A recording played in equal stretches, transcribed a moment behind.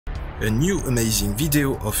A new amazing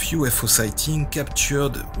video of UFO sighting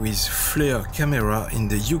captured with FLIR camera in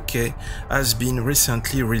the UK has been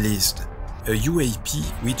recently released. A UAP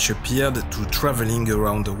which appeared to traveling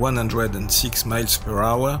around 106 miles per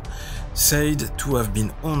hour, said to have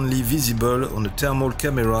been only visible on a thermal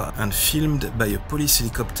camera and filmed by a police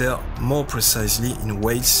helicopter, more precisely in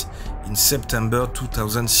Wales in September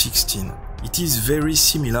 2016. It is very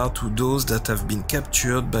similar to those that have been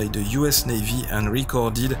captured by the US Navy and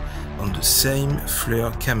recorded on the same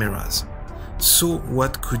FLIR cameras. So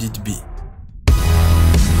what could it be?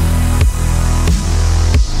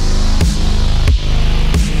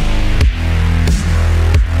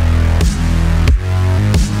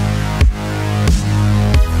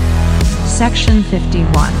 Section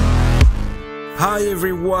 51. Hi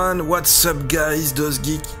everyone, what's up guys,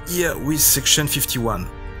 DOZgeek here with Section 51.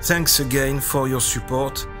 Thanks again for your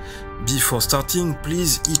support. Before starting,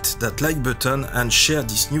 please hit that like button and share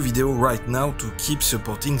this new video right now to keep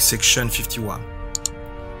supporting Section 51.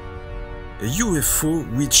 A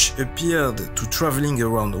UFO which appeared to traveling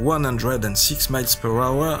around 106 miles per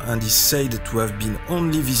hour and is said to have been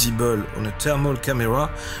only visible on a thermal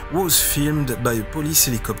camera was filmed by a police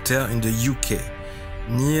helicopter in the UK,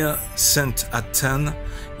 near St Heseltine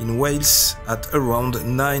in Wales at around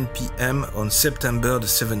 9 PM on September the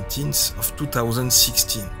 17th of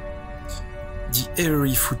 2016. The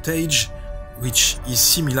eerie footage, which is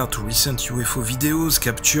similar to recent UFO videos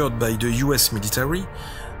captured by the US military,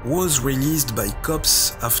 was released by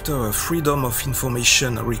cops after a Freedom of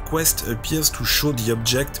Information request appears to show the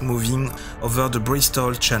object moving over the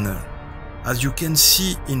Bristol Channel. As you can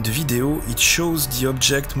see in the video, it shows the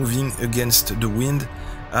object moving against the wind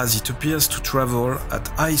as it appears to travel at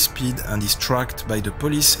high speed and is tracked by the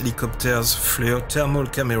police helicopter's FLIR thermal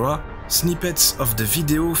camera. Snippets of the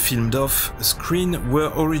video filmed off a screen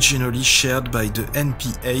were originally shared by the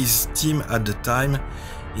NPA's team at the time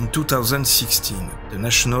in 2016, the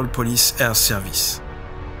National Police Air Service.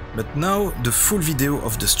 But now the full video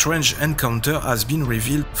of the strange encounter has been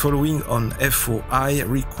revealed following an FOI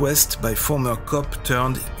request by former cop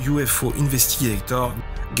turned UFO investigator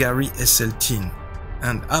Gary Heseltine.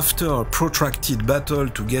 And after a protracted battle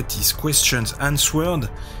to get his questions answered,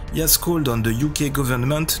 he has called on the UK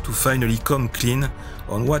government to finally come clean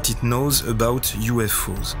on what it knows about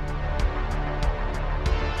UFOs.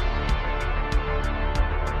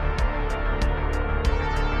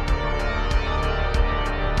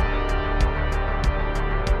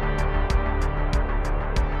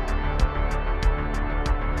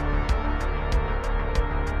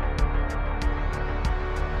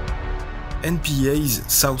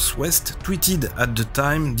 NPA's Southwest tweeted at the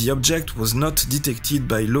time the object was not detected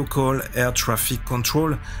by local air traffic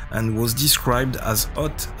control and was described as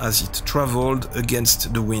hot as it traveled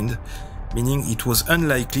against the wind, meaning it was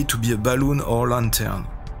unlikely to be a balloon or lantern.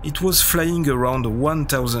 It was flying around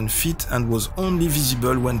 1,000 feet and was only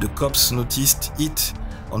visible when the cops noticed it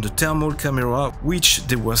on the thermal camera, which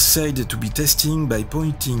they were said to be testing by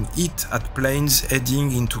pointing it at planes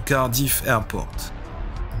heading into Cardiff Airport.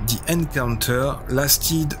 The encounter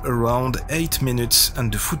lasted around 8 minutes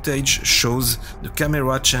and the footage shows the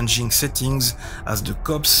camera changing settings as the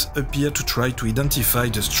cops appear to try to identify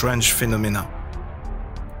the strange phenomena.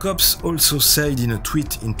 Cops also said in a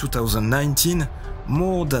tweet in 2019,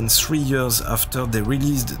 more than 3 years after they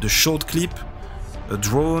released the short clip, a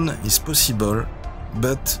drone is possible,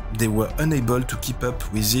 but they were unable to keep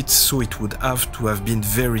up with it, so it would have to have been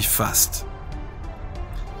very fast.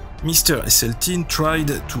 Mr. Heseltine tried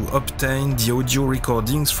to obtain the audio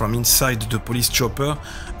recordings from inside the police chopper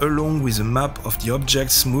along with a map of the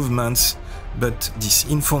object's movements, but this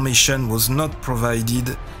information was not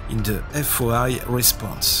provided in the FOI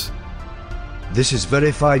response. This is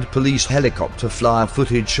verified police helicopter FLIR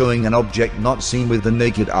footage showing an object not seen with the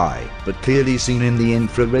naked eye, but clearly seen in the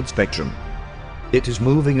infrared spectrum. It is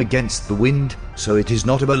moving against the wind, so it is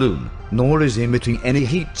not a balloon, nor is emitting any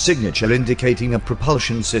heat signature indicating a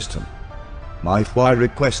propulsion system. My FOI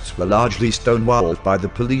requests were largely stonewalled by the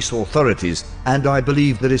police authorities, and I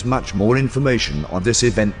believe there is much more information on this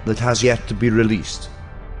event that has yet to be released.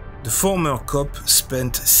 The former cop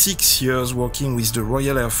spent 6 years working with the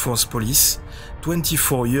Royal Air Force Police,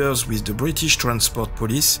 24 years with the British Transport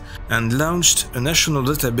Police, and launched a national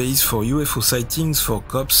database for UFO sightings for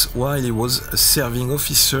cops while he was a serving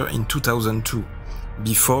officer in 2002,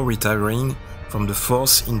 before retiring from the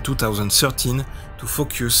force in 2013 to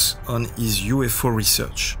focus on his UFO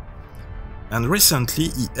research. And recently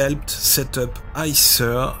he helped set up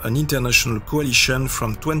FLIR, an international coalition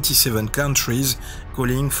from 27 countries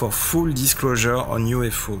calling for full disclosure on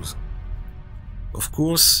UFOs. Of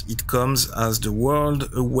course, it comes as the world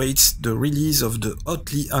awaits the release of the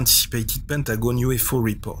hotly anticipated Pentagon UFO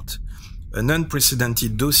report, an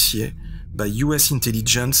unprecedented dossier by US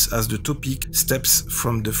intelligence as the topic steps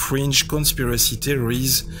from the fringe conspiracy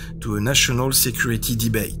theories to a national security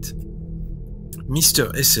debate.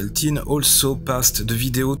 Mr. Heseltine also passed the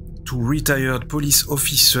video to retired police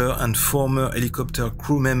officer and former helicopter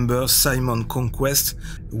crew member Simon Conquest,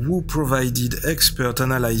 who provided expert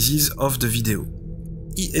analysis of the video.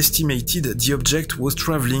 He estimated the object was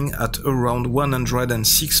traveling at around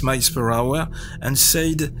 106 miles per hour and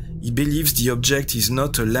said he believes the object is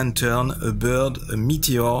not a lantern, a bird, a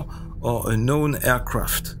meteor, or a known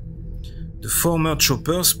aircraft. The former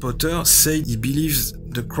chopper spotter said he believes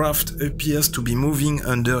the craft appears to be moving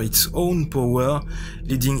under its own power,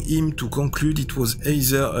 leading him to conclude it was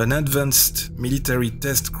either an advanced military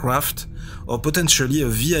test craft or potentially a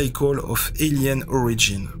vehicle of alien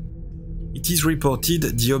origin. It is reported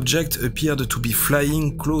the object appeared to be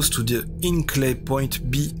flying close to the Hinkley Point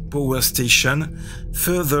B power station,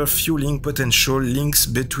 further fueling potential links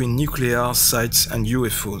between nuclear sites and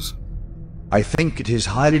UFOs. I think it is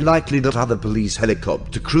highly likely that other police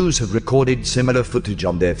helicopter crews have recorded similar footage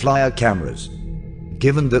on their FLIR cameras.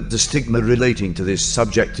 Given that the stigma relating to this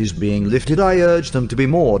subject is being lifted, I urge them to be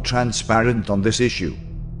more transparent on this issue.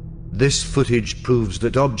 This footage proves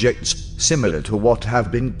that objects similar to what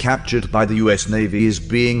have been captured by the US Navy is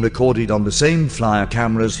being recorded on the same FLIR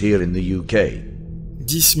cameras here in the UK.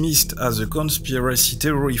 Dismissed as a conspiracy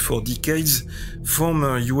theory for decades,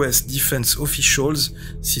 former US defense officials,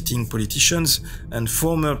 sitting politicians, and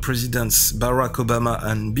former presidents Barack Obama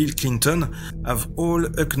and Bill Clinton have all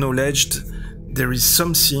acknowledged there is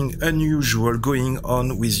something unusual going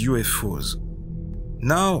on with UFOs.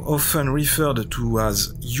 Now often referred to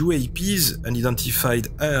as UAPs, unidentified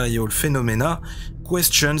aerial phenomena,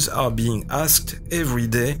 questions are being asked every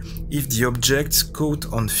day if the objects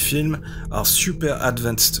caught on film are super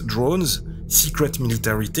advanced drones, secret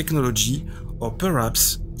military technology, or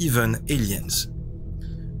perhaps even aliens.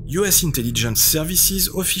 US intelligence services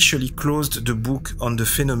officially closed the book on the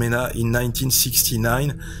phenomena in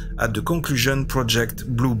 1969 at the conclusion Project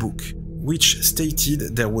Blue Book, which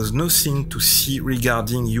stated there was nothing to see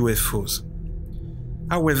regarding UFOs.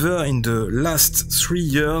 However, in the last 3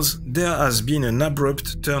 years, there has been an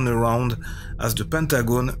abrupt turnaround as the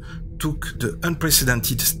Pentagon took the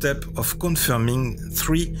unprecedented step of confirming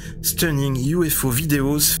 3 stunning UFO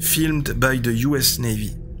videos filmed by the US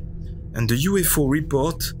Navy. And the UFO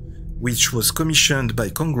report, which was commissioned by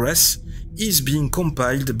Congress, is being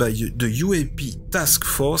compiled by the UAP Task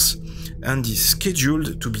Force and is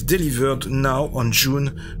scheduled to be delivered now on June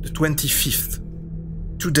the 25th,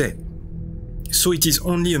 today. So it is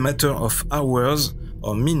only a matter of hours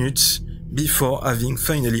or minutes before having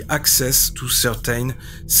finally access to certain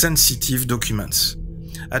sensitive documents.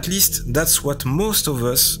 At least that's what most of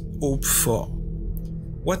us hope for.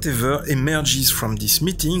 Whatever emerges from this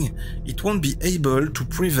meeting, it won't be able to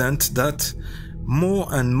prevent that more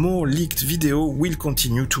and more leaked video will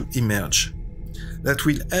continue to emerge. That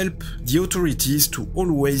will help the authorities to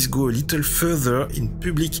always go a little further in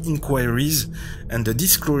public inquiries and the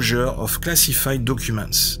disclosure of classified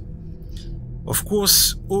documents. Of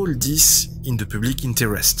course, all this in the public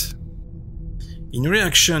interest. In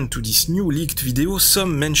reaction to this new leaked video,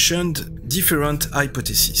 some mentioned different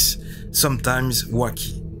hypotheses, sometimes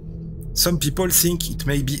wacky. Some people think it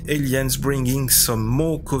may be aliens bringing some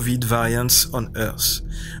more COVID variants on Earth,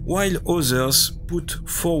 while others put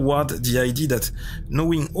forward the idea that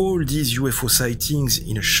knowing all these UFO sightings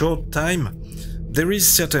in a short time, there is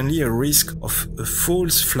certainly a risk of a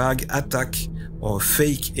false flag attack or a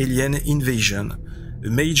fake alien invasion, a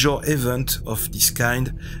major event of this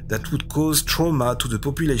kind that would cause trauma to the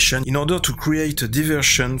population in order to create a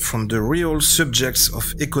diversion from the real subjects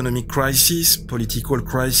of economic crisis, political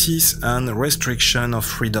crisis, and restriction of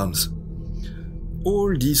freedoms.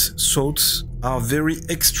 All these thoughts are very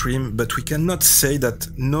extreme, but we cannot say that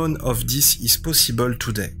none of this is possible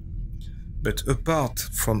today. But apart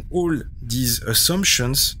from all these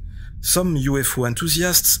assumptions, some UFO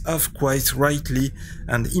enthusiasts have quite rightly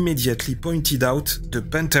and immediately pointed out the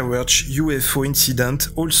Pentyrch UFO Incident,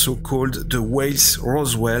 also called the Wales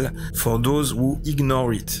Roswell for those who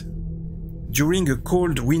ignore it. During a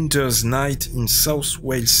cold winter's night in South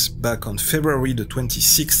Wales back on February the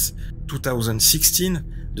 26th,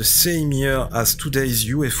 2016, the same year as today's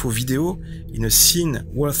UFO video, in a scene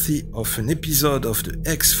worthy of an episode of the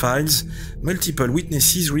X-Files, multiple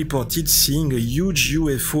witnesses reported seeing a huge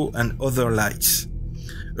UFO and other lights,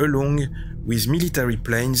 along with military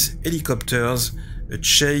planes, helicopters, a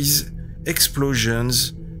chase,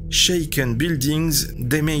 explosions, shaken buildings,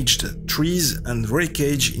 damaged trees and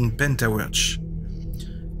wreckage in Pentyrch.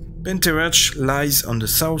 Pentyrch lies on the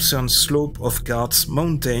southern slope of Guards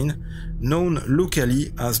Mountain, known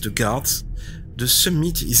locally as the Guards. The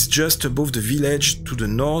summit is just above the village to the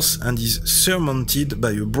north and is surmounted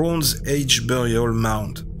by a Bronze Age burial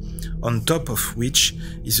mound, on top of which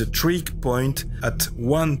is a trig point at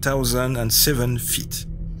 1007 feet.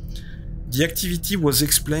 The activity was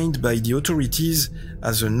explained by the authorities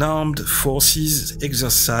as an armed forces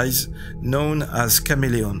exercise known as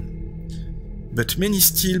Chameleon. But many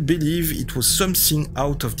still believe it was something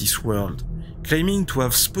out of this world, claiming to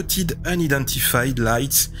have spotted unidentified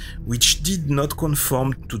lights which did not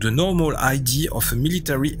conform to the normal ID of a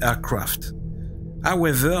military aircraft.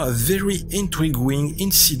 However, a very intriguing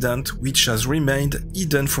incident which has remained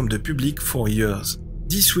hidden from the public for years.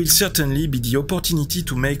 This will certainly be the opportunity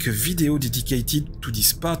to make a video dedicated to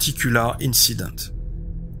this particular incident.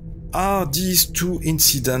 Are these two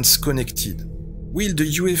incidents connected? Will the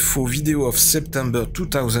UFO video of September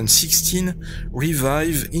 2016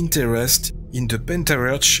 revive interest in the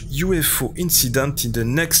Pentyrch UFO incident in the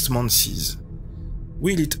next months?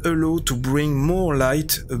 Will it allow to bring more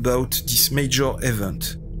light about this major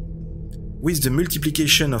event? With the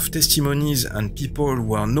multiplication of testimonies and people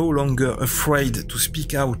who are no longer afraid to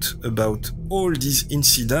speak out about all these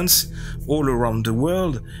incidents all around the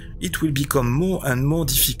world, it will become more and more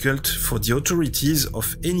difficult for the authorities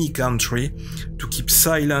of any country to keep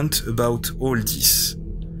silent about all this.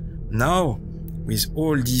 Now, with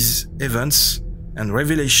all these events and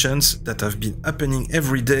revelations that have been happening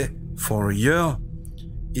every day for a year,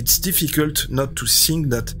 it's difficult not to think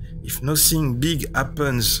that if nothing big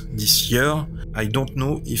happens this year, I don't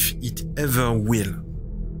know if it ever will.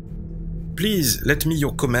 Please let me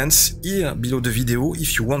your comments here below the video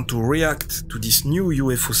if you want to react to this new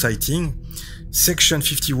UFO sighting. Section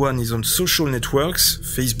 51 is on social networks,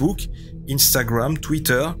 Facebook, Instagram,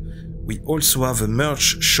 Twitter. We also have a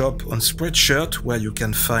merch shop on Spreadshirt where you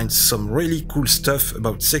can find some really cool stuff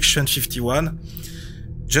about Section 51.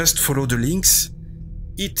 Just follow the links.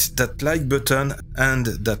 Hit that like button and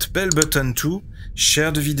that bell button too,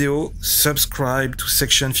 share the video, subscribe to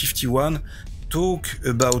Section 51, talk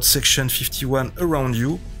about Section 51 around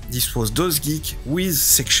you. This was DOZgeek with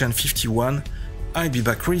Section 51. I'll be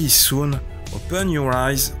back really soon. Open your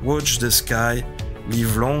eyes, watch the sky,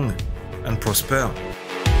 live long and prosper.